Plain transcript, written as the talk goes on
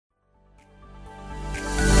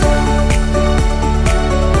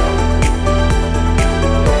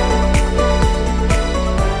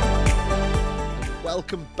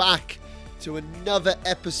to another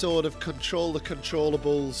episode of Control the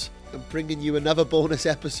Controllables. I'm bringing you another bonus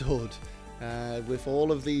episode with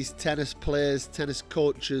all of these tennis players, tennis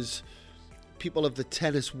coaches, people of the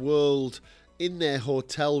tennis world in their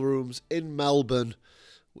hotel rooms in Melbourne.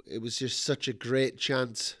 It was just such a great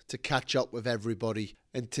chance to catch up with everybody.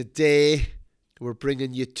 And today we're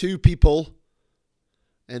bringing you two people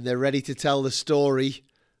and they're ready to tell the story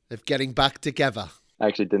of getting back together. I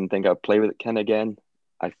actually didn't think I'd play with Ken again.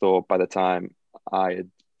 I thought by the time I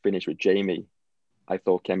had finished with Jamie, I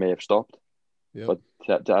thought Ken may have stopped. Yep.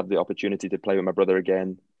 But to have the opportunity to play with my brother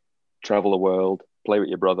again, travel the world, play with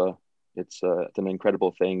your brother, it's an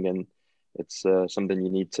incredible thing, and it's something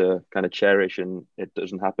you need to kind of cherish, and it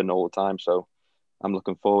doesn't happen all the time. So I'm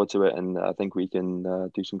looking forward to it, and I think we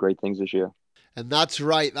can do some great things this year. And that's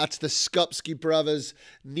right. That's the Skupski Brothers,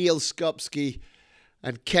 Neal Skupski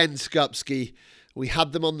and Ken Skupski. We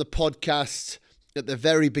had them on the podcast at the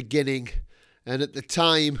very beginning, and at the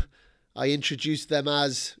time I introduced them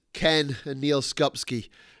as Ken and Neal Skupski.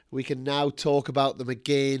 We can now talk about them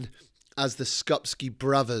again as the Skupski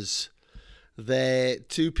Brothers. They're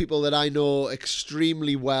two people that I know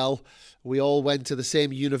extremely well. We all went to the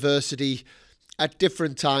same university at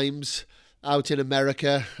different times out in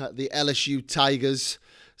America at the LSU Tigers.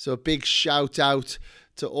 So a big shout out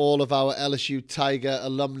to all of our LSU Tiger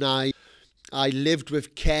alumni. I lived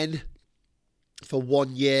with Ken for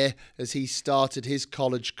 1 year as he started his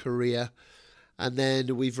college career, and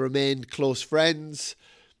then we've remained close friends.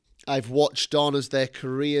 I've watched on as their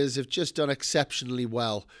careers have just done exceptionally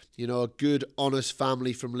well. You know, a good, honest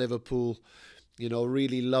family from Liverpool, you know,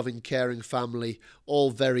 really loving, caring family, all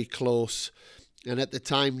very close. And at the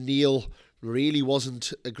time, Neal really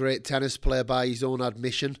wasn't a great tennis player by his own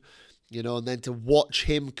admission, you know, and then to watch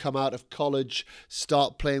him come out of college,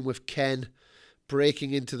 start playing with Ken,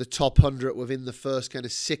 breaking into the top 100 within the first kind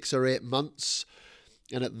of 6 or 8 months.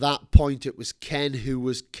 And at that point, it was Ken who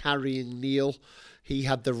was carrying Neal. He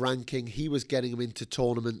had the ranking. He was getting him into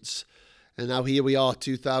tournaments. And now here we are,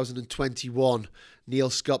 2021. Neal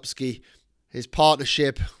Skupski, his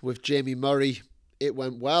partnership with Jamie Murray, it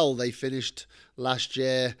went well. They finished last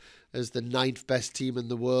year as the 9th best team in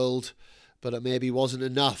the world, but it maybe wasn't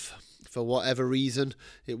enough. For whatever reason,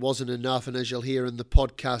 it wasn't enough. And as you'll hear in the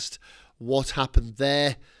podcast, what happened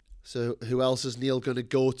there? So who else is Neal going to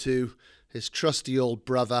go to? His trusty old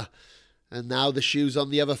brother. And now the shoe's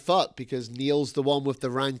on the other foot, because Neal's the one with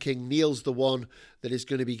the ranking. Neal's the one that is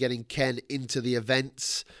going to be getting Ken into the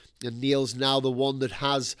events. And Neal's now the one that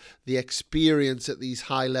has the experience at these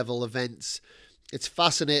high-level events. It's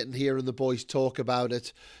fascinating hearing the boys talk about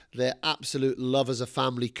it. Their absolute love as a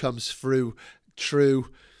family comes through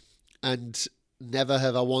true. And never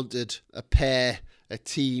have I wanted a pair, a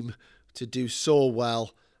team, to do so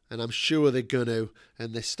well. And I'm sure they're going to.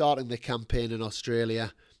 And they're starting their campaign in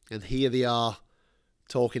Australia. And here they are,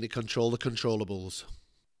 talking to Control the Controllables.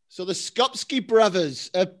 So the Skupski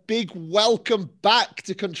Brothers, a big welcome back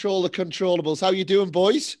to Control the Controllables. How you doing,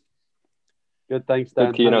 boys? Good, thanks,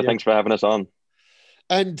 Dan. Good, thanks for having us on.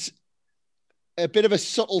 And a bit of a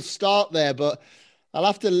subtle start there, but I'll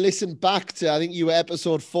have to listen back to, I think you were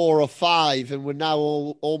episode 4 or 5, and we're now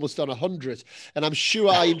almost on 100. And I'm sure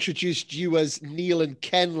I introduced you as Neal and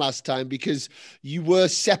Ken last time because you were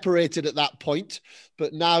separated at that point.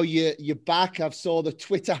 But now you're back. I've saw the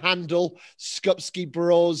Twitter handle, Skupski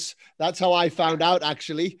Bros. That's how I found out,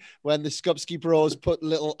 actually, when the Skupski Bros put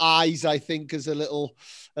little eyes, I think, as a little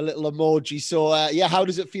emoji. So, how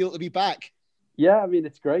does it feel to be back? Yeah, I mean,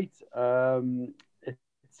 it's great.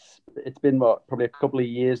 It's been probably a couple of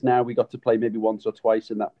years now. We got to play maybe once or twice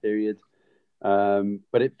in that period,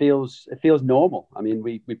 but it feels normal. I mean,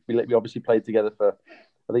 we obviously played together for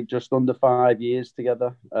I think just under 5 years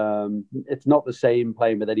together. It's not the same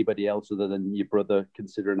playing with anybody else other than your brother,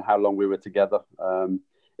 considering how long we were together.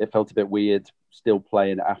 It felt a bit weird still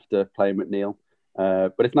playing after playing with Neal,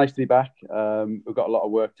 but it's nice to be back. We've got a lot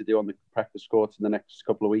of work to do on the practice courts in the next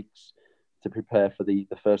couple of weeks to prepare for the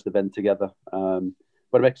first event together.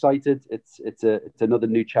 But I'm excited. It's another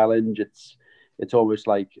new challenge. It's almost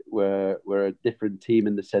like we're a different team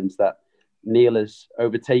in the sense that Neal has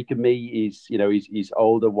overtaken me. He's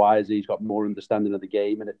older, wiser. He's got more understanding of the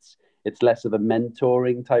game, and it's less of a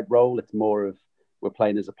mentoring type role. It's more of we're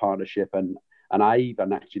playing as a partnership, and I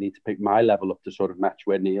even actually need to pick my level up to sort of match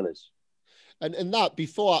where Neal is. And that,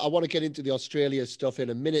 before I want to get into the Australia stuff in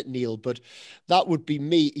a minute, Neal, but that would be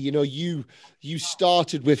me. You know, you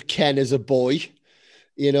started with Ken as a boy.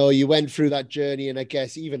 you went through that journey. And I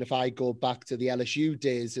guess even if I go back to the LSU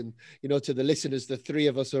days and, to the listeners, the three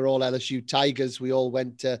of us are all LSU Tigers. We all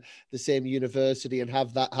went to the same university and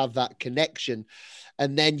have that connection.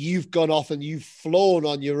 And then you've gone off and you've flown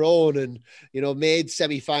on your own and, made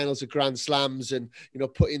semi-finals of Grand Slams and,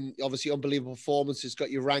 put in obviously unbelievable performances,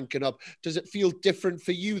 got you ranking up. Does it feel different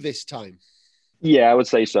for you this time? Yeah, I would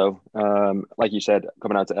say so. Like you said,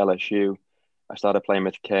 coming out to LSU, I started playing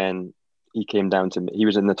with Ken. He came down to me. He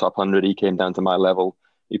was in the top 100. He came down to my level.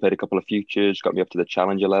 He played a couple of futures, got me up to the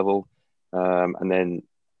challenger level. And then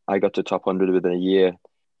I got to top 100 within a year.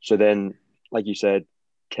 So then, like you said,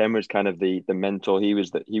 Ken was kind of the mentor. He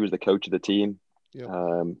was the coach of the team, Yep.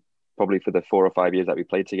 probably for the 4 or 5 years that we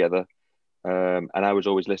played together. And I was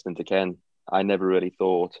always listening to Ken. I never really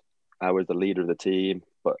thought I was the leader of the team.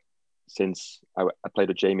 But since I played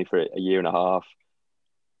with Jamie for a year and a half,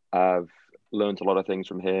 I've learned a lot of things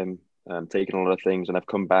from him. Taken a lot of things, and I've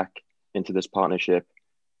come back into this partnership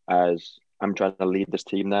as I'm trying to lead this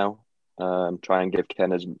team now. Try and give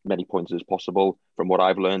Ken as many points as possible from what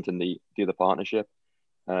I've learned in the other partnership.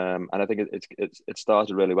 And I think it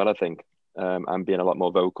started really well. I think I'm being a lot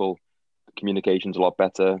more vocal, communication's a lot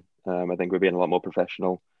better. I think we're being a lot more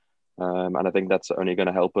professional, and I think that's only going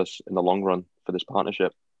to help us in the long run for this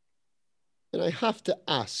partnership. And I have to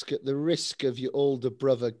ask, at the risk of your older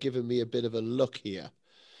brother giving me a bit of a look here,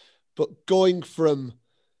 but going from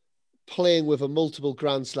playing with a multiple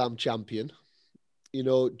Grand Slam champion,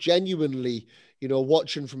 genuinely,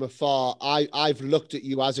 watching from afar, I've looked at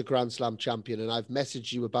you as a Grand Slam champion and I've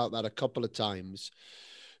messaged you about that a couple of times,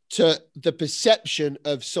 to the perception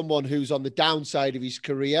of someone who's on the downside of his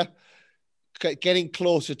career, getting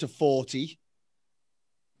closer to 40.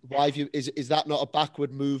 Why have you, is that not a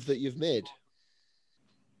backward move that you've made?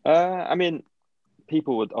 I mean,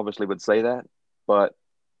 people would say that, but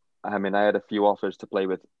I mean, I had a few offers to play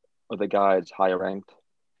with other guys higher ranked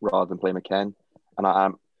rather than play with Ken. And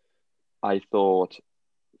I thought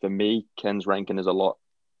for me, Ken's ranking is a lot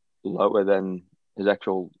lower than his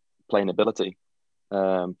actual playing ability.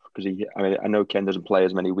 Because I know Ken doesn't play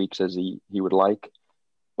as many weeks as he would like,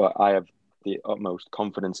 but I have the utmost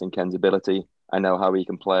confidence in Ken's ability. I know how he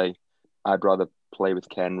can play. I'd rather play with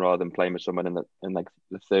Ken rather than playing with someone in like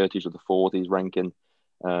the 30s or the 40s ranking,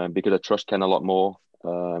 because I trust Ken a lot more.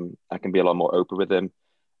 I can be a lot more open with him,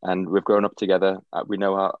 and we've grown up together. We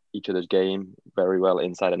know how each other's game very well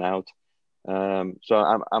inside and out. So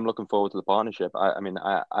I'm looking forward to the partnership. I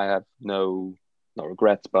have not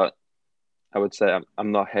regrets, but I would say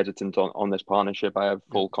I'm not hesitant on this partnership. I have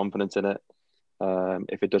full confidence in it.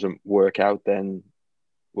 If it doesn't work out, then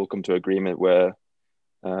we'll come to agreement where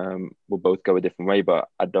we'll both go a different way. But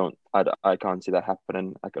I can't see that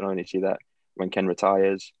happening. I can only see that when Ken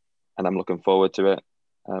retires, and I'm looking forward to it.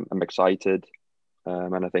 I'm excited,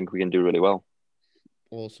 and I think we can do really well.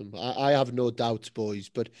 Awesome. I have no doubts, boys.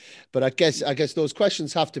 But I guess those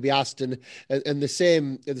questions have to be asked, and the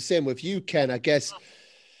same with you, Ken. I guess,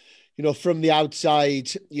 from the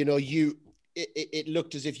outside, it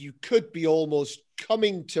looked as if you could be almost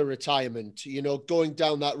coming to retirement, going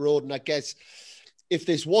down that road. And I guess if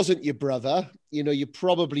this wasn't your brother, you're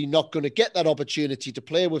probably not going to get that opportunity to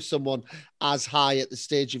play with someone as high at the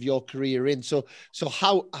stage of your career in. So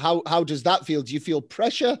how does that feel? Do you feel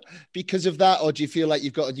pressure because of that, or do you feel like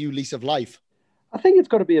you've got a new lease of life? I think it's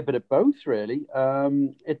got to be a bit of both, really.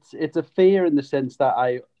 It's a fear in the sense that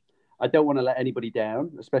I don't want to let anybody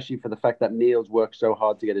down, especially for the fact that Neal's worked so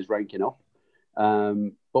hard to get his ranking up.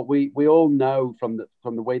 But we all know from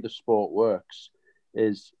the way the sport works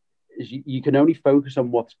is you can only focus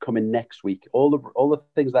on what's coming next week. All the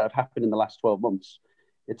things that have happened in the last 12 months,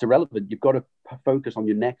 it's irrelevant. You've got to focus on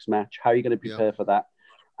your next match. How are you going to prepare for that?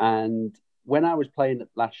 And when I was playing it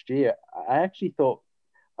last year, I actually thought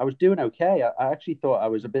I was doing okay. I actually thought I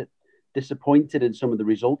was a bit disappointed in some of the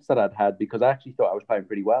results that I'd had, because I actually thought I was playing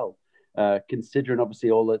pretty well, considering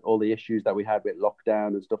obviously all the issues that we had with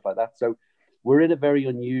lockdown and stuff like that. So we're in a very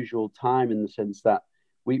unusual time in the sense that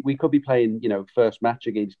we could be playing, first match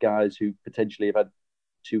against guys who potentially have had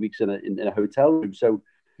 2 weeks in a hotel room. So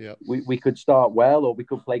we could start well, or we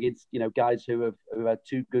could play against, guys who have had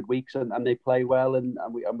 2 good weeks and they play well, and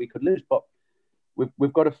we could lose. But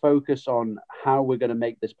we've got to focus on how we're going to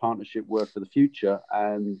make this partnership work for the future.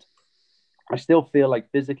 And I still feel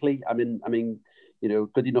like physically I'm in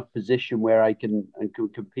good enough position where I can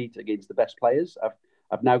compete against the best players.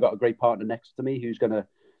 I've now got a great partner next to me who's going to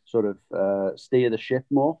sort of steer the ship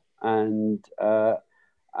more, and I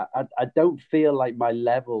don't feel like my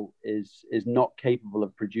level is not capable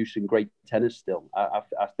of producing great tennis still. I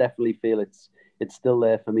definitely feel it's still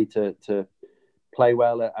there for me to play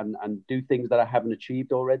well and do things that I haven't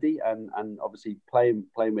achieved already. And obviously playing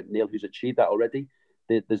with Neal, who's achieved that already,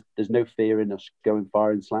 there's no fear in us going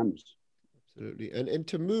far in slams. Absolutely. And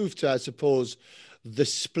to move to, I suppose, the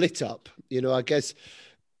split up, I guess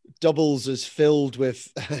doubles is filled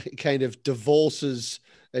with kind of divorces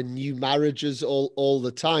and new marriages all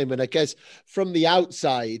the time. And I guess from the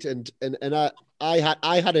outside, and I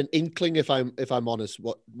had an inkling, if I'm honest,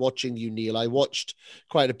 watching you, Neal. I watched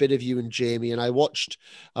quite a bit of you and Jamie, and I watched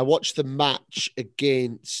the match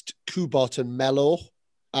against Kubot and Mello,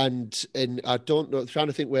 and I don't know, trying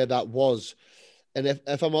to think where that was. And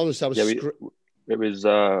if I'm honest, I was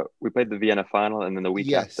we played the Vienna final, and then the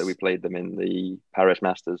week after we played them in the Paris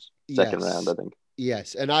Masters second round, I think.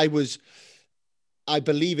 Yes, and I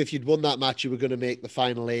believe if you'd won that match, you were going to make the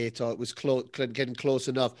final 8, or it was getting close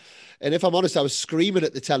enough. And if I'm honest, I was screaming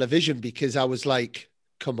at the television because I was like,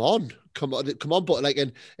 come on. But like,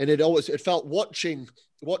 and it felt watching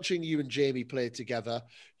you and Jamie play together.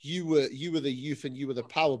 You were the youth and you were the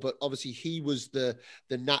power, but obviously he was the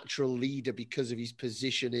natural leader because of his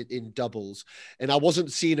position in doubles. And I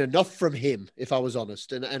wasn't seeing enough from him, if I was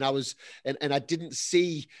honest. And I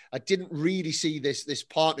didn't really see this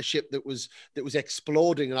partnership that was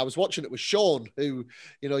exploding. And I was watching it with Sean, who,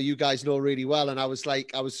 you guys know really well. And I was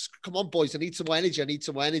like, come on, boys, I need some more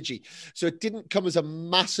energy. So it didn't come as a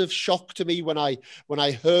massive shock to me when I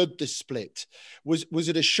heard the split. Was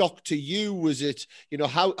it a shock to you? Was it,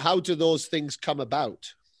 how do those things come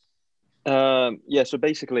about? So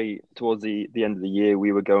basically towards the end of the year,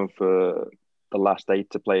 we were going for the last 8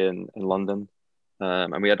 to play in London.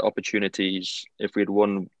 And we had opportunities. If we had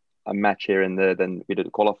won a match here and there, then we'd have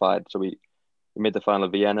qualified. So we made the final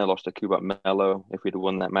of Vienna, lost to Cuba Mello. If we'd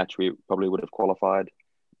won that match, we probably would have qualified.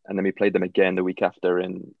 And then we played them again the week after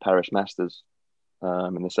in Paris Masters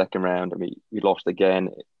in the second round. And we lost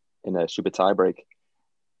again in a super tiebreak.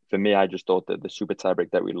 For me, I just thought that the super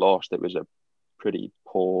tiebreak that we lost, it was a pretty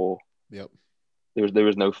poor. Yep. There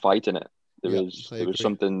was no fight in it. There was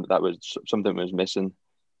something was missing,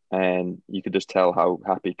 and you could just tell how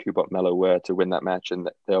happy Kubot Mello were to win that match, and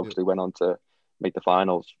they obviously went on to make the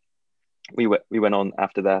finals. We went on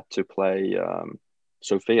after that to play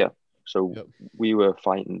Sofia, so we were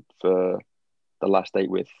fighting for the last 8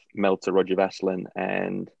 with Meltzer, Roger Vaslin,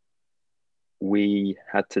 and we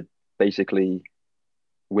had to basically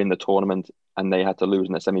win the tournament, and they had to lose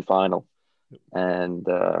in the semi-final. And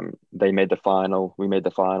they made the final, we made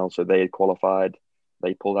the final, so they had qualified.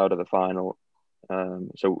 They pulled out of the final.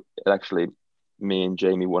 So actually, me and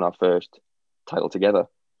Jamie won our first title together.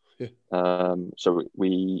 So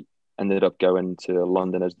we ended up going to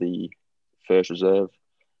London as the first reserve.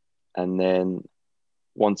 And then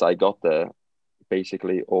once I got there,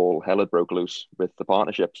 basically all hell had broke loose with the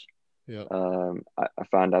partnerships. I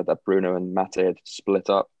found out that Bruno and Mate had split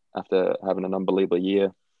up after having an unbelievable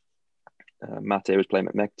year. Mate was playing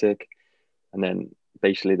at Mektic, and then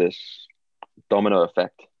basically this domino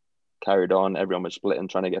effect carried on. Everyone was splitting,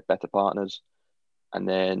 trying to get better partners. And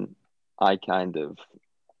then I kind of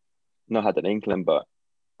not had an inkling, but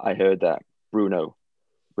I heard that Bruno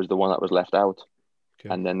was the one that was left out.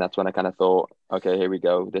 And then that's when I kind of thought, okay, here we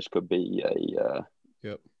go. This could be a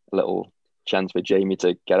little chance for Jamie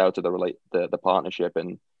to get out of the partnership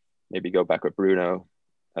and maybe go back with Bruno.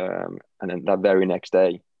 And then that very next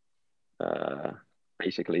day,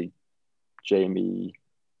 basically Jamie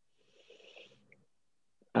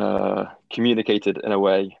communicated in a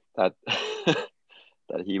way that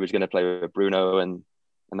that he was going to play with Bruno, and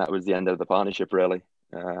that was the end of the partnership, really.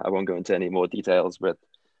 I won't go into any more details with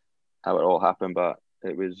how it all happened, but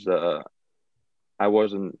it was I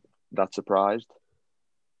wasn't that surprised,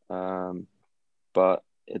 but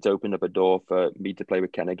it's opened up a door for me to play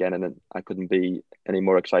with Ken again, and I couldn't be any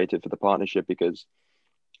more excited for the partnership, because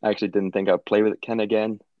I actually didn't think I'd play with Ken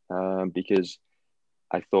again, because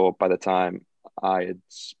I thought by the time I had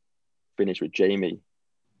finished with Jamie,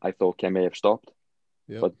 I thought Ken may have stopped.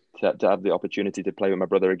 But to have the opportunity to play with my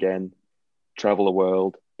brother again, travel the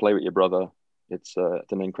world, play with your brother, it's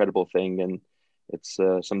an incredible thing, and it's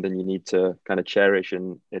something you need to kind of cherish,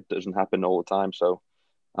 and it doesn't happen all the time. So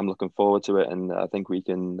I'm looking forward to it, and I think we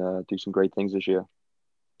can do some great things this year.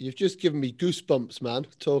 You've just given me goosebumps, man,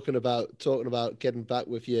 talking about getting back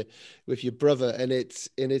with your brother, and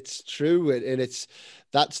it's true, and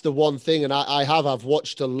that's the one thing. And I've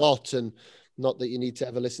watched a lot, and not that you need to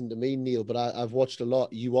ever listen to me, Neal, but I've watched a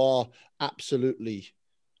lot. You are absolutely,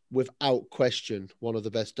 without question, one of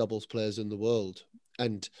the best doubles players in the world,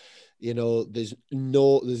 and there's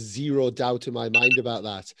zero doubt in my mind about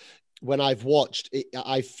that. When I've watched it,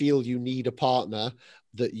 I feel you need a partner.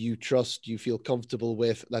 that you trust, you feel comfortable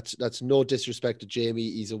with. That's no disrespect to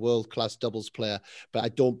Jamie. He's a world-class doubles player, but I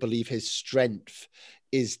don't believe his strength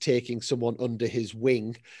is taking someone under his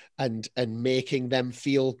wing and making them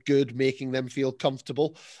feel good, making them feel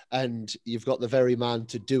comfortable. And you've got the very man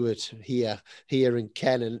to do it here in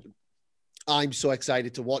Ken. And I'm so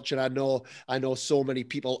excited to watch it. I know so many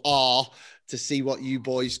people are, to see what you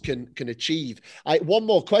boys can achieve. One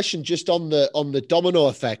more question just on the domino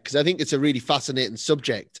effect, because I think it's a really fascinating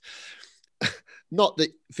subject. Not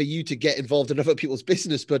that for you to get involved in other people's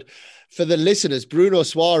business, but for the listeners, Bruno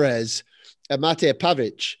Suarez and Mate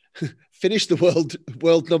Pavic finished the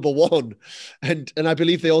world number one, and I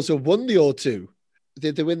believe they also won the O2.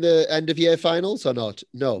 Did they win the end of year finals or not?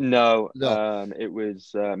 No. It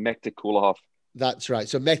was Mektik Kulahov. That's right.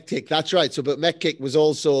 So Mektik, that's right. So, but Mektik was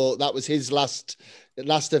also, that was his last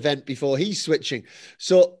event before he's switching.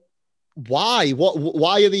 So why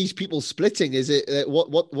are these people splitting? Is it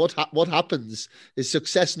what happens? Is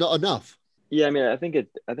success not enough? Yeah, I mean, I think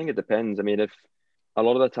it depends. I mean, if a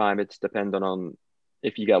lot of the time it's dependent on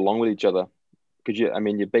if you get along with each other, because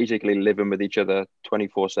you're basically living with each other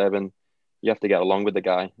 24/7. You have to get along with the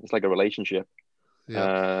guy. It's like a relationship.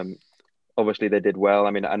 Yeah. Obviously they did well.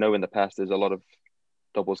 I mean, I know in the past there's a lot of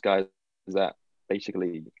doubles guys that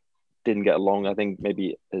basically didn't get along. I think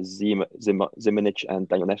maybe Zimonjic and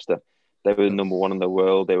Daniel Nesta, they were number one in the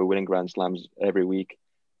world. They were winning Grand Slams every week.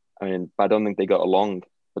 I mean, but I don't think they got along,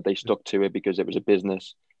 but they stuck to it because it was a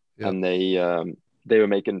business, and they were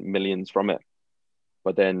making millions from it.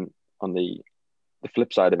 But then on the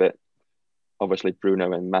flip side of it, obviously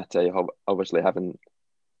Bruno and Mate obviously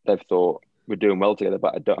they've thought we're doing well together,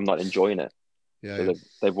 but I'm not enjoying it.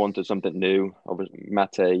 They've wanted something new. Obviously,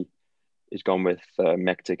 Mate is gone with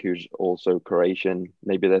Mektik, who's also Croatian.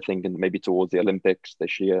 Maybe they're thinking maybe towards the Olympics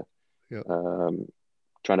this year,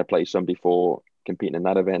 trying to play some before competing in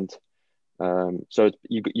that event. So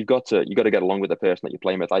you've got to get along with the person that you're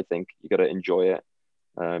playing with. I think you got to enjoy it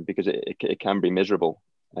because it can be miserable.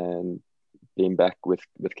 And being back with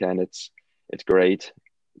Ken, it's great.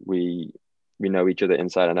 We know each other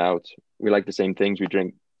inside and out. We like the same things. We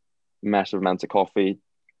drink massive amounts of coffee.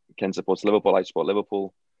 Ken supports Liverpool. I support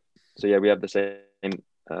Liverpool. So yeah, we have the same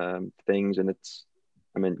things, and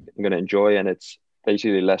I'm going to enjoy, and it's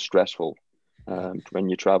basically less stressful. When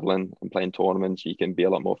you're traveling and playing tournaments, you can be a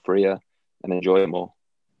lot more freer and enjoy it more.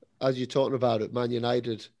 As you're talking about it, Man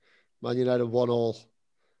United 1-1.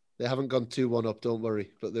 They haven't gone 2-1 up, don't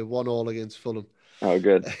worry, but they're 1-1 against Fulham. Oh,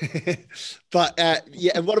 good. But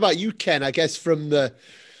and what about you, Ken? I guess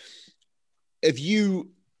have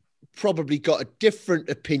you probably got a different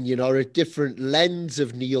opinion or a different lens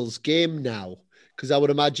of Neal's game now? Because I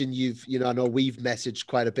would imagine I know we've messaged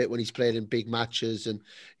quite a bit when he's played in big matches, and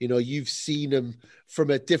you've seen him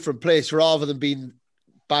from a different place rather than being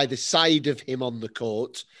by the side of him on the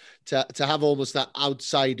court, to have almost that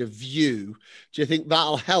outsider view. Do you think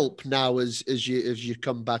that'll help now as you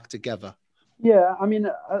come back together? Yeah, I mean,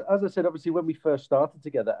 as I said, obviously when we first started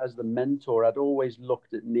together as the mentor, I'd always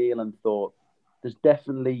looked at Neal and thought there's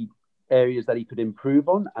definitely areas that he could improve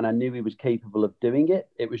on, and I knew he was capable of doing it.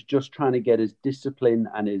 It was just trying to get his discipline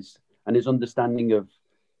and his understanding of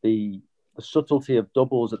the subtlety of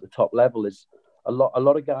doubles at the top level. Is a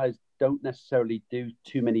lot of guys don't necessarily do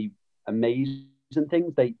too many amazing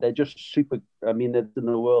things. They're just super. I mean, they're in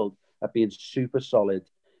the world at being super solid,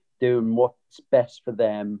 doing what's best for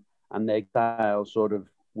them, and their style sort of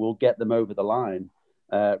will get them over the line.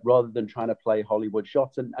 Rather than trying to play Hollywood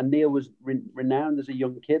shots. And Neal was renowned as a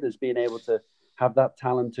young kid as being able to have that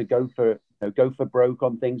talent to go for broke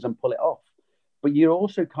on things and pull it off. But you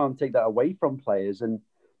also can't take that away from players. And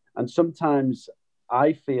sometimes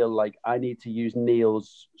I feel like I need to use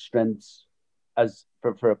Neal's strengths as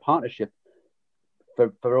for a partnership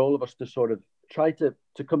for all of us to sort of try to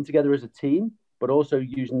come together as a team, but also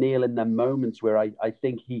use Neal in the moments where I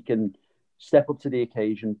think he can step up to the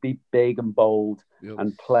occasion, be big and bold,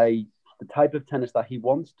 and play the type of tennis that he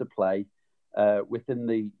wants to play within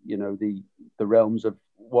the realms of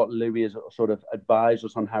what Louis has sort of advised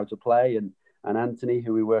us on how to play, and Anthony,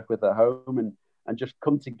 who we work with at home, and just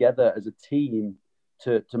come together as a team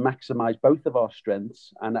to maximize both of our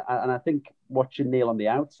strengths. And I think watching Neal on the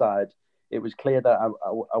outside, it was clear that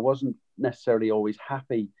I wasn't necessarily always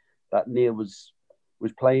happy that Neal was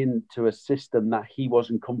playing to a system that he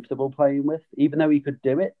wasn't comfortable playing with. Even though he could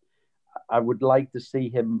do it, I would like to see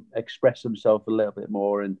him express himself a little bit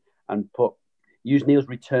more and use Neal's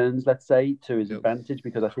returns, let's say, to his advantage,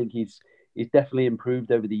 because I think he's definitely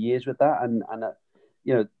improved over the years with that. And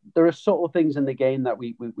there are subtle things in the game that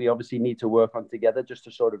we obviously need to work on together just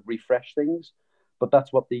to sort of refresh things. But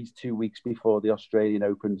that's what these 2 weeks before the Australian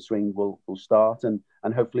Open swing will start, and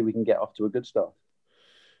hopefully we can get off to a good start.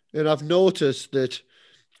 And I've noticed that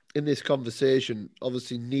in this conversation,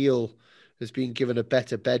 obviously Neal has been given a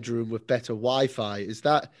better bedroom with better Wi-Fi. Is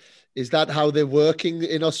that how they're working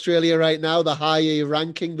in Australia right now? The higher your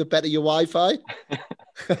ranking, the better your Wi-Fi.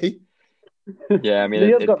 Yeah, I mean,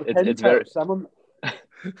 Neal's got the it's very Sam.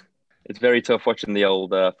 It's very tough watching the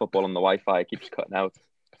old football on the Wi-Fi. It keeps cutting out.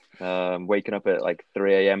 Waking up at like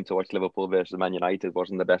 3 a.m. to watch Liverpool versus Man United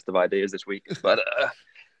wasn't the best of ideas this week. But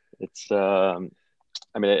it's, I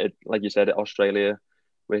mean, like you said, Australia,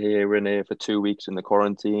 we're in here for 2 weeks in the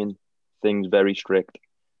quarantine. Things very strict.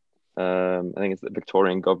 I think it's the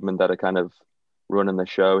Victorian government that are kind of running the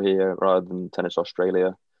show here rather than Tennis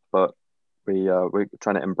Australia. But we're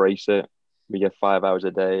trying to embrace it. We get 5 hours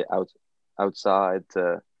a day outside.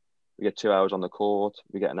 We get 2 hours on the court.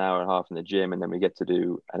 We get an hour and a half in the gym, and then we get to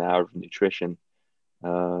do an hour of nutrition.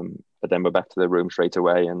 But then we're back to the room straight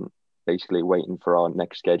away, and basically waiting for our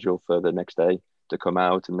next schedule for the next day to come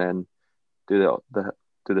out, and then do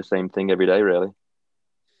the same thing every day, really.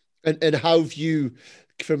 And how have you,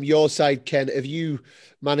 from your side, Ken, have you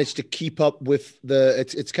managed to keep up with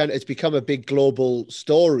it's become a big global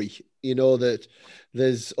story, you know, that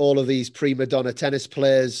there's all of these prima donna tennis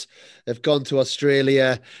players have gone to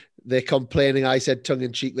Australia. They're complaining, I said tongue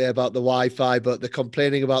in cheek there about the Wi-Fi, but they're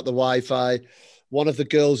complaining about the Wi-Fi. One of the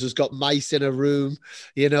girls has got mice in a room,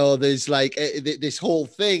 you know, there's like this whole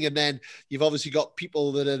thing. And then you've obviously got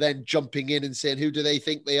people that are then jumping in and saying, who do they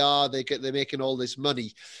think they are? They're making all this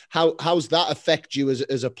money. How's that affect you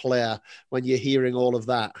as a player when you're hearing all of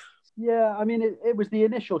that? Yeah, I mean, it was the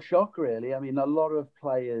initial shock, really. I mean, a lot of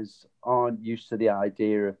players aren't used to the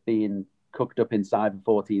idea of being cooked up inside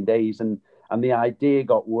for 14 days. And the idea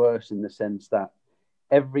got worse in the sense that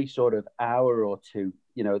every sort of hour or two,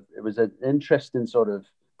 you know, it was an interesting sort of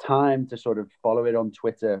time to sort of follow it on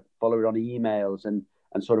Twitter, follow it on emails and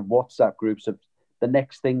sort of WhatsApp groups of the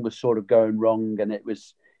next thing was sort of going wrong. And it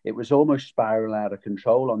was almost spiraling out of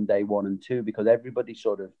control on day 1 and 2 because everybody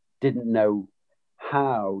sort of didn't know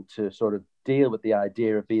how to sort of deal with the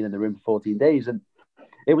idea of being in the room for 14 days. And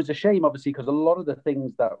it was a shame, obviously, because a lot of the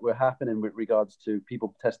things that were happening with regards to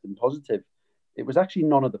people testing positive, it was actually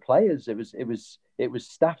none of the players. It was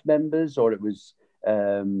staff members or it was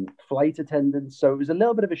flight attendants. So it was a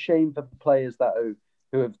little bit of a shame for the players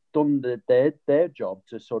who have done their job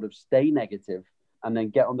to sort of stay negative and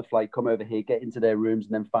then get on the flight, come over here, get into their rooms,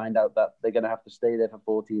 and then find out that they're going to have to stay there for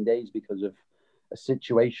 14 days because of a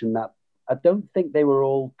situation that I don't think they were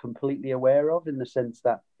all completely aware of, in the sense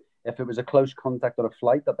that if it was a close contact on a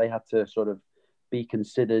flight, that they had to sort of be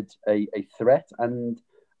considered a threat. And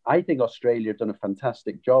I think Australia have done a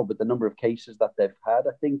fantastic job with the number of cases that they've had.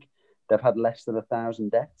 I think they've had less than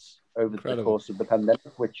 1,000 deaths over the course of the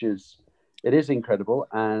pandemic, which is incredible.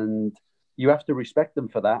 And you have to respect them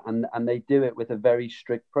for that. And they do it with a very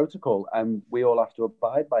strict protocol, and we all have to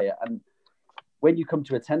abide by it. And when you come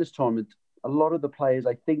to a tennis tournament, a lot of the players,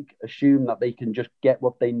 I think, assume that they can just get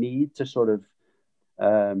what they need to sort of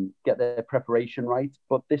get their preparation right.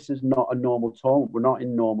 But this is not a normal tournament. We're not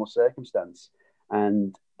in normal circumstance.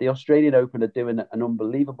 And the Australian Open are doing an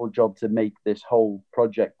unbelievable job to make this whole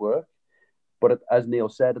project work. But as Neal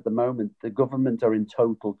said, at the moment, the government are in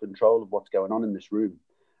total control of what's going on in this room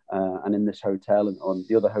and in this hotel and on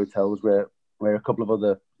the other hotels where a couple of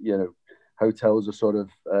other, you know, hotels are sort of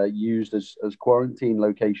used as quarantine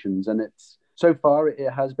locations. And it's so far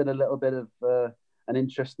it has been a little bit of an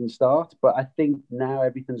interesting start, but I think now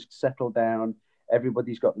everything's settled down.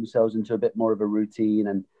 Everybody's got themselves into a bit more of a routine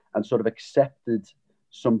and sort of accepted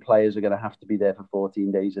some players are going to have to be there for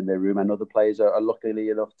 14 days in their room, and other players are luckily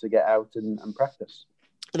enough to get out and practice.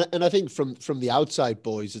 And I think from the outside,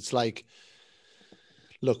 boys, it's like,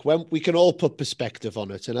 look, when we can all put perspective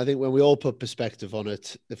on it. And I think when we all put perspective on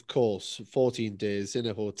it, of course, 14 days in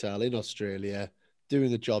a hotel in Australia,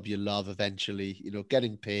 doing a job you love eventually, you know,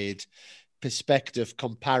 getting paid, perspective,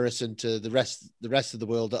 comparison to the rest of the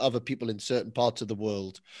world, to other people in certain parts of the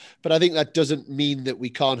world. But I think that doesn't mean that we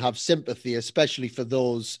can't have sympathy, especially for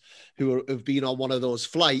those who have been on one of those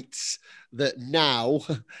flights that now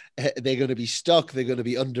they're going to be stuck. They're going to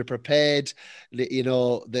be underprepared. You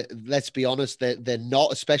know, let's be honest, they're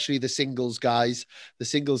not, especially the singles guys. The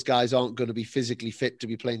singles guys aren't going to be physically fit to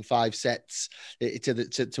be playing 5 sets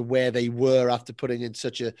to where they were after putting in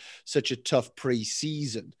such a tough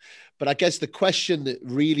pre-season. But I guess the question that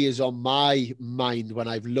really is on my mind when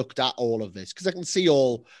I've looked at all of this, because I can see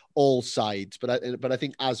all sides, but I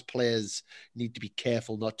think as players need to be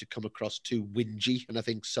careful not to come across too whingy, and I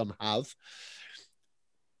think some have.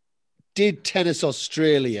 Did Tennis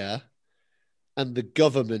Australia and the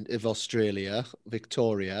government of Australia,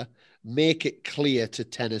 Victoria, make it clear to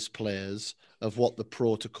tennis players of what the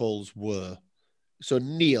protocols were? So,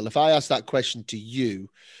 Neal, if I ask that question to you,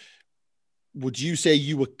 would you say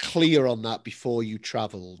you were clear on that before you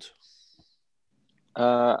travelled?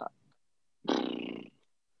 I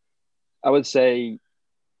would say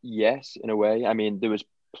yes, in a way. I mean, there was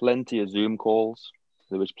plenty of Zoom calls.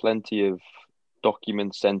 There was plenty of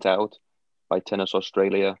documents sent out by Tennis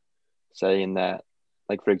Australia saying that,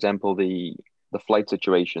 like, for example, the flight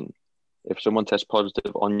situation. If someone tests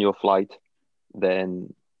positive on your flight,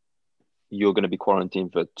 then you're going to be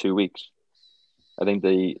quarantined for 2 weeks. I think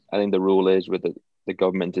the rule is with the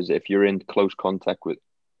government is if you're in close contact with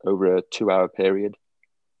over a 2 hour period,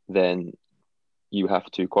 then you have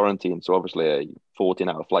to quarantine. So obviously a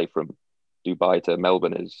 14-hour flight from Dubai to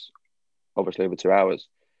Melbourne is obviously over 2 hours.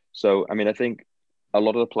 So I mean, I think a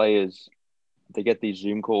lot of the players, they get these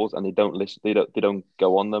Zoom calls and they don't listen. They don't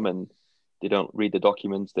go on them and they don't read the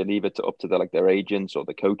documents. They leave it up to their agents or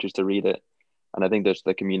the coaches to read it. And I think there's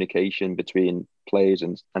the communication between players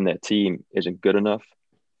and their team isn't good enough.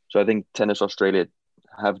 So I think Tennis Australia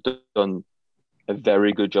have done a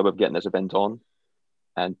very good job of getting this event on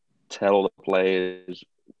and tell the players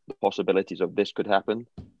the possibilities of this could happen.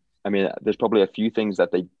 I mean, there's probably a few things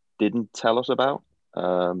that they didn't tell us about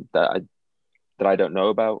that I don't know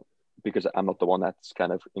about because I'm not the one that's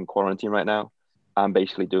kind of in quarantine right now. I'm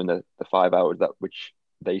basically doing the 5 hours which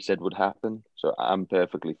they said would happen. So I'm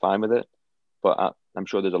perfectly fine with it. But I'm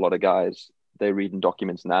sure there's a lot of guys, they're reading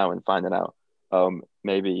documents now and finding out,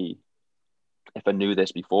 maybe if I knew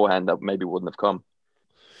this beforehand, that maybe wouldn't have come.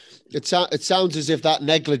 It sounds as if that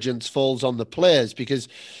negligence falls on the players, because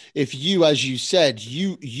if you, as you said,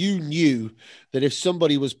 you knew that if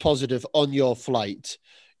somebody was positive on your flight,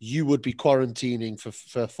 you would be quarantining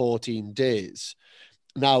for 14 days.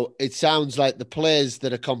 Now, it sounds like the players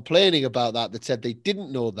that are complaining about that said they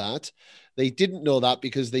didn't know that. They didn't know that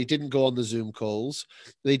because they didn't go on the Zoom calls.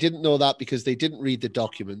 They didn't know that because they didn't read the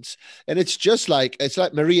documents. And it's like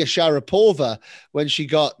Maria Sharapova when she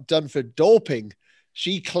got done for doping.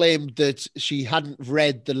 She claimed that she hadn't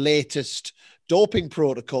read the latest doping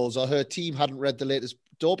protocols, or her team hadn't read the latest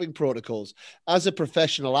doping protocols. As a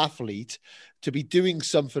professional athlete, to be doing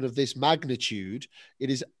something of this magnitude, it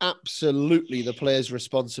is absolutely the player's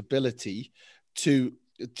responsibility to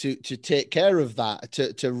take care of that,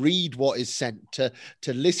 to read what is sent, to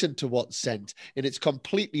listen to what's sent. And it's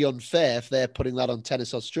completely unfair if they're putting that on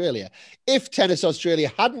Tennis Australia. If Tennis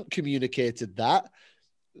Australia hadn't communicated that,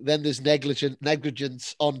 then there's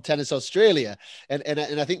negligence on Tennis Australia. And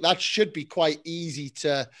I think that should be quite easy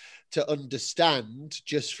to understand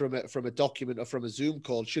just from a document or from a Zoom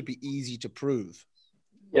call. It should be easy to prove.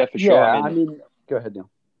 Yeah, for sure. Yeah, I mean, go ahead, Neal.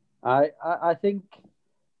 I think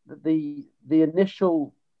the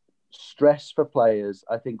initial stress for players,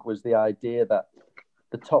 I think, was the idea that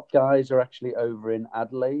the top guys are actually over in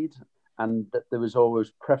Adelaide and that there was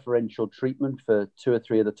always preferential treatment for 2 or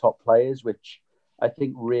 3 of the top players, which I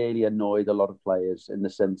think really annoyed a lot of players in the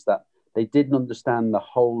sense that they didn't understand the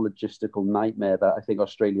whole logistical nightmare that I think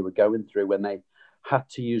Australia were going through when they had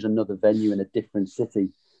to use another venue in a different city.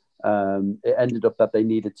 It ended up that they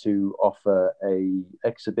needed to offer a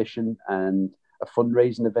exhibition and a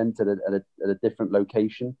fundraising event at a different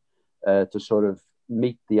location to sort of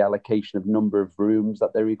meet the allocation of number of rooms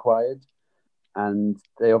that they required. And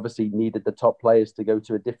they obviously needed the top players to go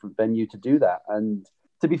to a different venue to do that. And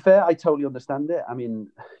to be fair, I totally understand it. I mean,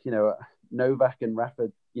 Novak and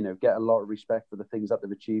Rafa, get a lot of respect for the things that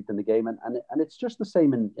they've achieved in the game. And it's just the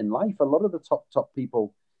same in life. A lot of the top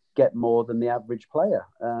people get more than the average player.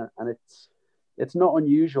 And it's not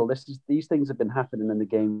unusual. These things have been happening in the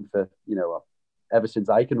game for, ever since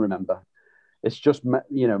I can remember. It's just,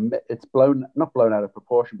 it's not blown out of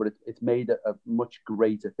proportion, but it's made a much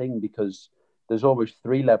greater thing because there's always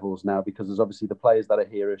 3 levels now, because there's obviously the players that are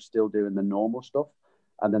here are still doing the normal stuff.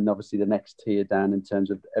 And then obviously the next tier down in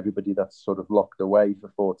terms of everybody that's sort of locked away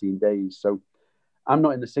for 14 days. So I'm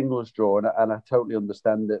not in the singles draw, and I totally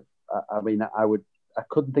understand it. I mean, I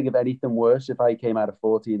couldn't think of anything worse if I came out of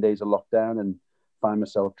 14 days of lockdown and find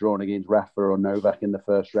myself drawn against Rafa or Novak in the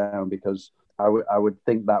first round, because I would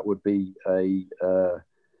think that would be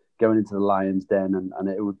going into the lion's den, and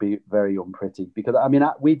it would be very unpretty. Because I mean,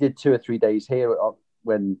 we did 2 or 3 days here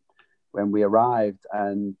when we arrived,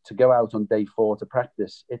 and to go out on day 4 to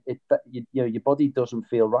practice, your body doesn't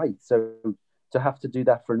feel right. So to have to do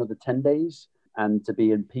that for another 10 days and to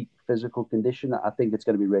be in peak physical condition, I think it's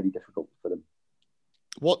going to be really difficult for them.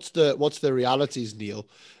 What's the realities, Neal?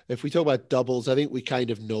 If we talk about doubles, I think we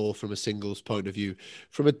kind of know from a singles point of view.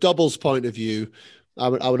 From a doubles point of view, I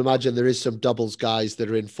would imagine there is some doubles guys that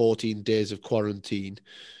are in 14 days of quarantine.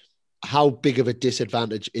 How big of a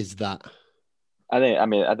disadvantage is that? I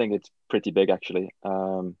think it's pretty big actually.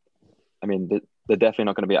 They're definitely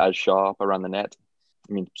not going to be as sharp around the net.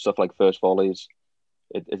 I mean, stuff like first volleys,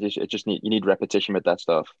 it just you need repetition with that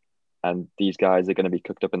stuff. And these guys are going to be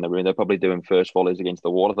cooked up in the room. They're probably doing first volleys against the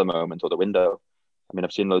wall at the moment or the window. I mean,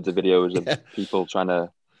 I've seen loads of videos of people trying to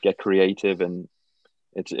get creative, and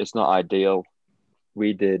it's not ideal.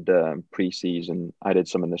 We did pre-season. I did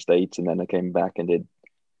some in the States, and then I came back and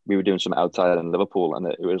we were doing some outside in Liverpool, and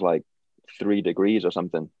it was like 3 degrees or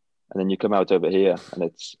something. And then you come out over here,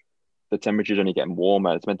 and the temperature's only getting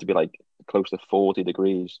warmer. It's meant to be like close to 40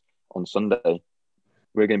 degrees on Sunday.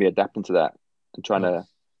 We're going to be adapting to that and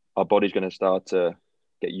our body's going to start to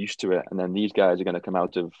get used to it. And then these guys are going to come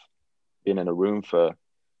out of being in a room for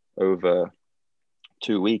over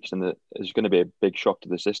 2 weeks, and it's going to be a big shock to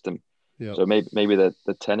the system. Yep. So maybe the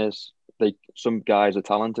tennis, some guys are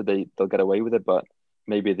talented, they'll get away with it, but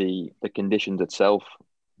maybe the conditions itself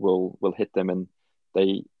will hit them, and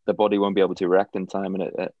the body won't be able to react in time.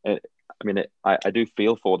 And I do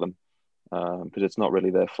feel for them because it's not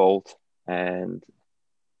really their fault, and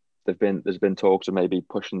there's been talks of maybe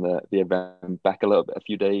pushing the event back a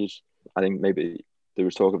few days. I think maybe there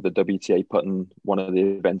was talk of the WTA putting one of the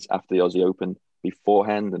events after the Aussie Open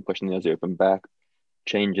beforehand and pushing the Aussie Open back,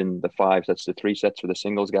 changing the 5 sets to 3 sets for the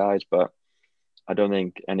singles guys. But I don't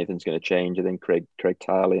think anything's going to change. I think Craig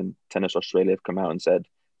Tiley and Tennis Australia have come out and said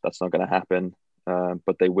that's not going to happen,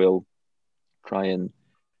 but they will try and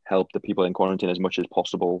help the people in quarantine as much as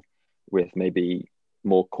possible with maybe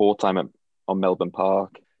more court time on Melbourne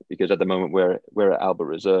Park, because at the moment we're at Albert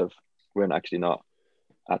Reserve. We're actually not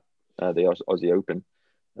at the Aussie Open.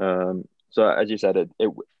 So as you said,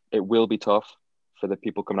 it will be tough for the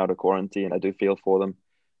people coming out of quarantine. I do feel for them,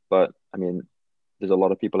 but I mean, there's a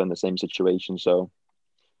lot of people in the same situation. So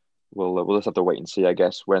we'll just have to wait and see, I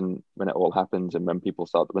guess, when it all happens and when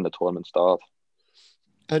the tournaments start.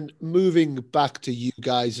 And moving back to you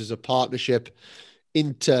guys as a partnership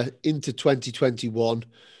into 2021,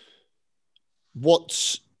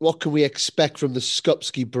 what can we expect from the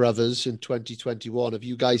Skupski Brothers in 2021? Have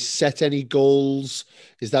you guys set any goals?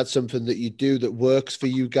 Is that something that you do that works for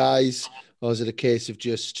you guys, or is it a case of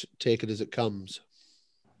just take it as it comes?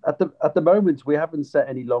 At the moment, we haven't set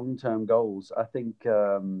any long-term goals. I think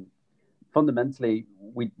fundamentally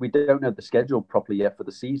we don't know the schedule properly yet for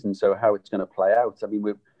the season, so how it's going to play out. I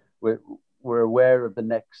mean, we're aware of the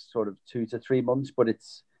next sort of 2 to 3 months, but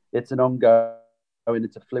it's an ongoing,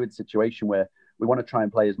 it's a fluid situation where we want to try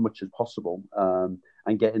and play as much as possible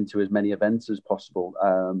and get into as many events as possible.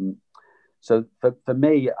 So for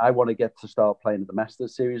me, I want to get to start playing at the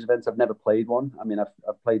Masters Series events. I've never played one. I mean,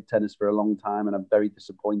 I've played tennis for a long time, and I'm very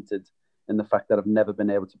disappointed in the fact that I've never been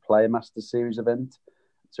able to play a Masters Series event.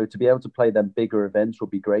 So to be able to play them bigger events would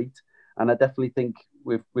be great. And I definitely think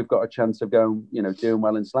we've got a chance of going, doing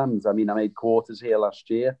well in slams. I mean, I made quarters here last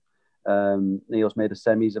year. Neal's made a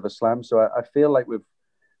semis of a slam. So I feel like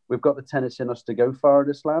we've got the tennis in us to go far at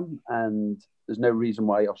a slam, and there's no reason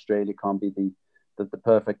why Australia can't be the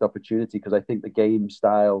perfect opportunity, because I think the game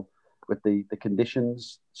style with the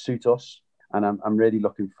conditions suit us, and I'm really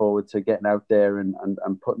looking forward to getting out there and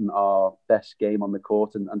putting our best game on the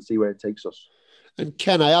court and see where it takes us. And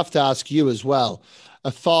Ken, I have to ask you as well,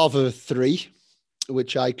 a father of 3,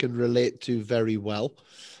 which I can relate to very well,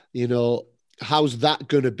 how's that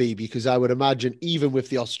going to be? Because I would imagine even with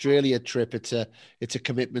the Australia trip, it's a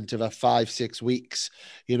commitment of 5-6 weeks.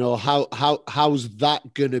 How's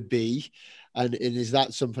that going to be? And is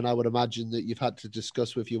that something I would imagine that you've had to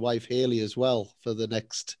discuss with your wife Haley as well for the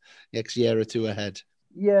next year or 2 ahead?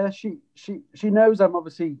 Yeah, she knows I'm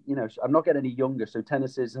obviously, I'm not getting any younger, so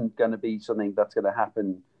tennis isn't going to be something that's going to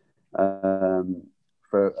happen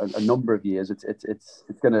for a number of years.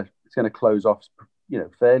 It's going to close off,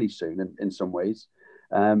 fairly soon in some ways.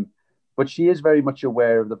 But she is very much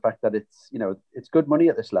aware of the fact that it's good money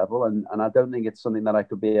at this level, and I don't think it's something that I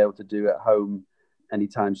could be able to do at home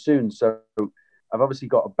anytime soon. So I've obviously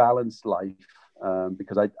got a balanced life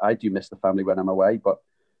because I do miss the family when I'm away, but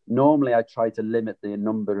normally I try to limit the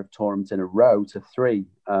number of tournaments in a row to 3.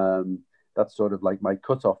 That's sort of like my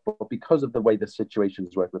cutoff. But because of the way the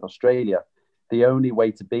situations work with Australia, the only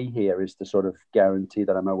way to be here is to sort of guarantee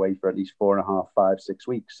that I'm away for at least 4.5, 5, 6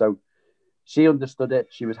 weeks. So she understood it.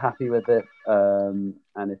 She was happy with it. And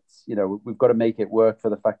it's, we've got to make it work for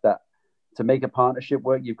the fact that to make a partnership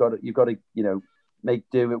work, you've got to make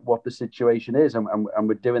do with what the situation is, and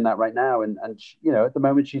we're doing that right now. And you know, at the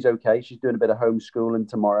moment she's okay. She's doing a bit of homeschooling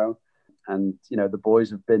tomorrow, and you know, the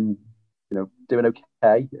boys have been, you know, doing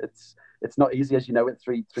okay. It's not easy, as you know, with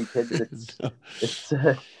three kids. It's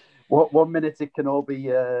what 1 minute it can all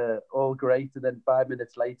be all great, and then 5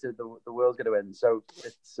 minutes later the world's going to end. So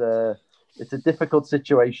it's a difficult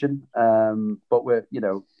situation, but we're, you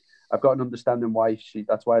know, I've got an understanding why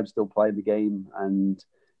that's why I'm still playing the game, and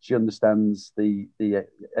she understands the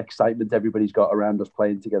excitement everybody's got around us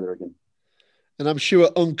playing together again. And I'm sure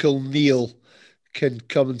Uncle Neal can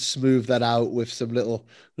come and smooth that out with some little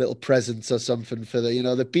presents or something for the, you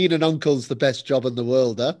know, the being an uncle's the best job in the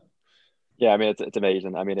world, huh? Yeah, I mean it's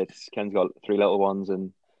amazing. I mean, Ken's got 3 little ones,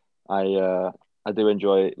 and I do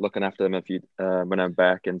enjoy looking after them when I'm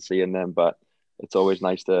back and seeing them. But it's always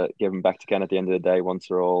nice to give them back to Ken at the end of the day once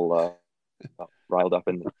they're all riled up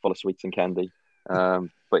and full of sweets and candy.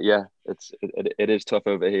 But yeah, it is tough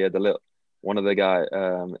over here. One of the guy,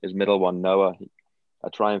 his middle one, Noah. I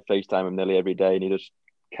try and FaceTime him nearly every day, and he just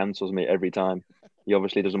cancels me every time. He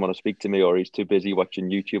obviously doesn't want to speak to me, or he's too busy watching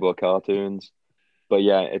YouTube or cartoons. But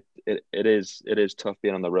yeah, it is tough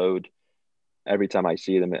being on the road. Every time I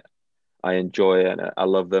see them, I enjoy it and I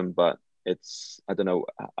love them. But I don't know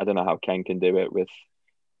how Ken can do it with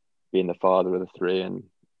being the father of the 3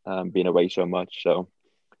 and being away so much. So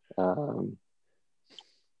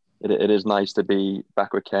it is nice to be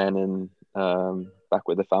back with Ken and back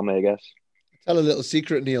with the family, I guess. Tell a little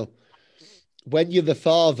secret, Neal. When you're the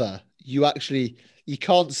father, you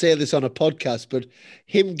can't say this on a podcast, but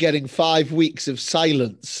him getting 5 weeks of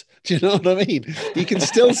silence. Do you know what I mean? You can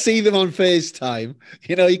still see them on FaceTime.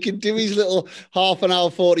 You know, he can do his little half an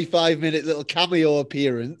hour, 45-minute little cameo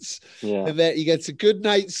appearance. Yeah. And then he gets a good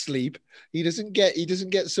night's sleep. He doesn't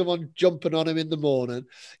get someone jumping on him in the morning.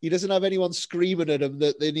 He doesn't have anyone screaming at him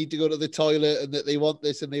that they need to go to the toilet and that they want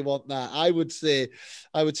this and they want that. I would say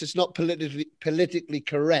it's not politically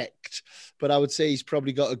correct, but I would say he's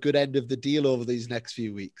probably got a good end of the deal over these next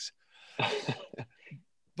few weeks.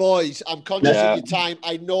 Boys, I'm conscious of your time.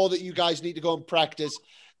 I know that you guys need to go and practice.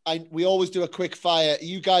 We always do a quick fire.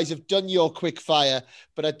 You guys have done your quick fire,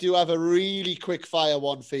 but I do have a really quick fire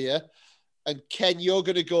one for you. And Ken, you're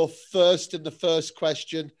going to go first in the first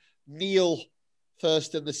question. Neal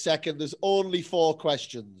first in the second. There's only 4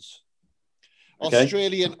 questions. Okay.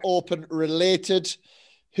 Australian Open related.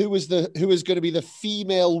 Who is going to be the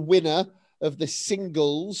female winner of the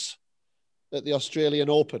singles at the Australian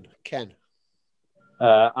Open? Ken.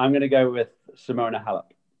 I'm going to go with Simona Halep.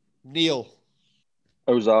 Neal.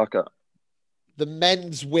 Osaka. The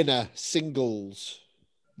men's winner singles.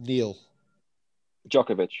 Neal.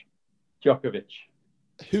 Djokovic.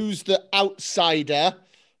 Who's the outsider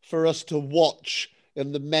for us to watch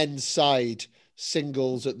in the men's side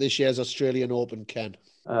singles at this year's Australian Open, Ken?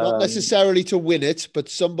 Not necessarily to win it, but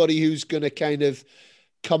somebody who's going to kind of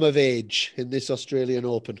come of age in this Australian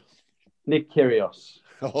Open. Nick Kyrgios.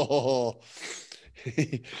 Oh.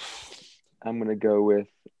 I'm going to go with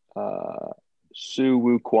Su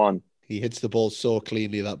Woo Kwan. He hits the ball so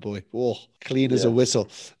cleanly, that boy. Oh, clean as a whistle.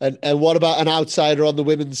 And what about an outsider on the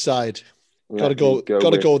women's side? Got to go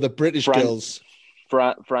with the British girls.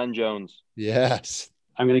 Fran Jones. Yes.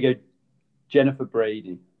 I'm going to go Jennifer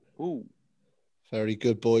Brady. Ooh. Very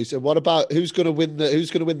good, boys. And what about who's going to win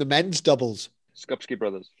the men's doubles? Skupski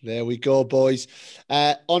Brothers. There we go, boys.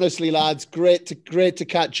 Honestly, lads, great to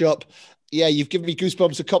catch up. Yeah, you've given me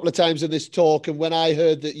goosebumps a couple of times in this talk, and when I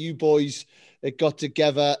heard that you boys got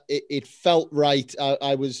together, it felt right.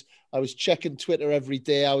 I was checking Twitter every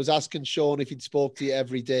day. I was asking Sean if he'd spoke to you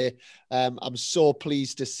every day. I'm so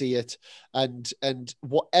pleased to see it. And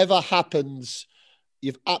whatever happens,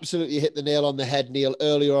 you've absolutely hit the nail on the head, Neal,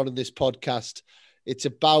 earlier on in this podcast. It's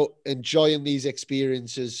about enjoying these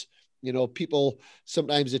experiences. You know, people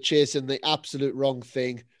sometimes are chasing the absolute wrong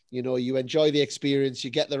thing. You know, you enjoy the experience, you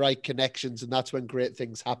get the right connections, and that's when great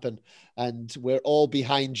things happen. And we're all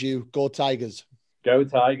behind you. Go Tigers. Go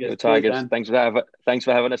Tigers. Go Tigers. Cheers, thanks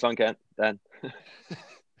for having us on, Ken. Dan.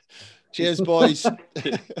 Cheers, boys.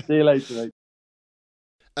 See you later, mate.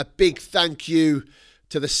 A big thank you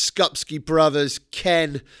to the Skupski brothers,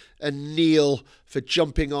 Ken and Neal, for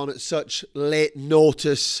jumping on at such late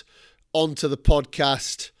notice onto the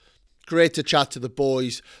podcast. Great to chat to the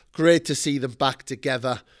boys. Great to see them back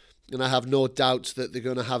together. And I have no doubts that they're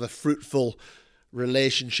going to have a fruitful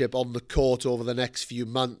relationship on the court over the next few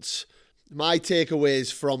months. My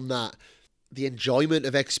takeaways from that, the enjoyment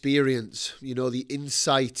of experience, you know, the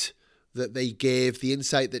insight that they gave, the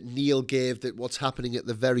insight that Neal gave, that what's happening at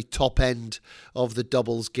the very top end of the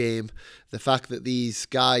doubles game, the fact that these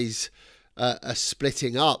guys are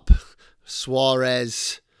splitting up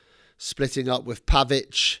Suarez splitting up with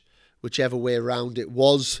Pavic, whichever way around it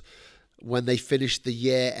was, when they finished the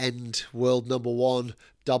year-end world number 1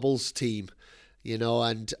 doubles team.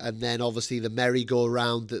 And then obviously the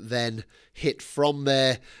merry-go-round that then hit from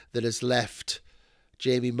there, that has left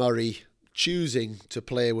Jamie Murray choosing to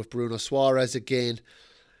play with Bruno Suarez again,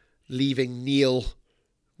 leaving Neal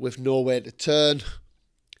with nowhere to turn.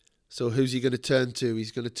 So who's he going to turn to?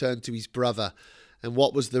 He's going to turn to his brother. And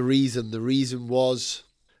what was the reason? The reason was,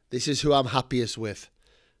 this is who I'm happiest with.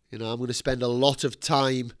 I'm going to spend a lot of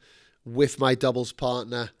time with my doubles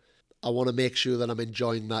partner. I want to make sure that I'm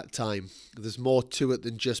enjoying that time. There's more to it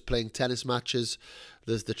than just playing tennis matches.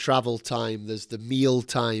 There's the travel time, there's the meal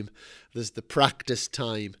time, there's the practice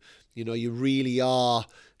time. You really are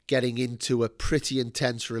getting into a pretty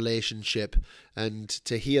intense relationship, and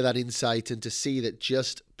to hear that insight and to see that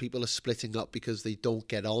just people are splitting up because they don't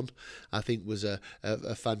get on, I think was a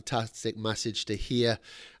fantastic message to hear,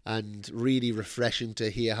 and really refreshing to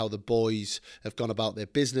hear how the boys have gone about their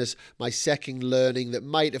business. My second learning that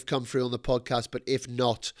might have come through on the podcast, but if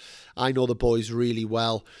not, I know the boys really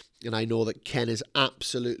well, and I know that Ken has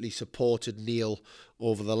absolutely supported Neal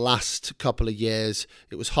over the last couple of years.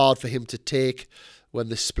 It was hard for him to take when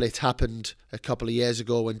the split happened a couple of years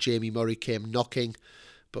ago when Jamie Murray came knocking,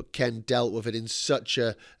 but Ken dealt with it in such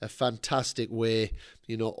a fantastic way,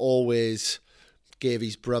 always gave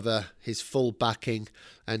his brother his full backing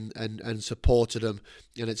and supported him.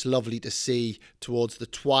 And it's lovely to see towards the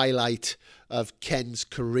twilight of Ken's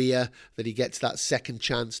career that he gets that second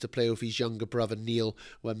chance to play with his younger brother Neal,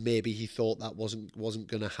 when maybe he thought that wasn't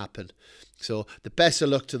going to happen. So the best of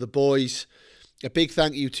luck to the boys. A big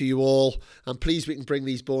thank you to you all. I'm pleased we can bring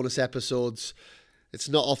these bonus episodes. It's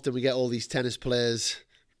not often we get all these tennis players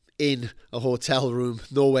in a hotel room,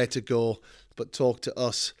 nowhere to go, but talk to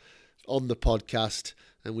us on the podcast.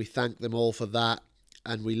 And we thank them all for that.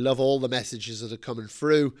 And we love all the messages that are coming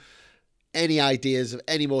through. Any ideas of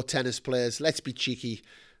any more tennis players? Let's be cheeky.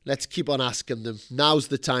 Let's keep on asking them. Now's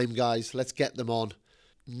the time, guys. Let's get them on.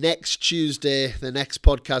 Next Tuesday, the next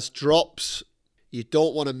podcast drops. You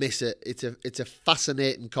don't want to miss it. It's a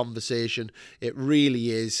fascinating conversation. It really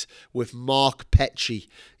is, with Mark Petchey.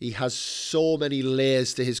 He has so many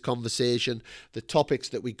layers to his conversation, the topics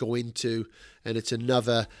that we go into, and it's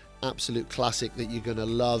another absolute classic that you're going to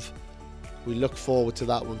love. We look forward to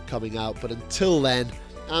that one coming out. But until then,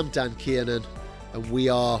 I'm Dan Kiernan, and we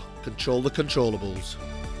are Control the Controllables.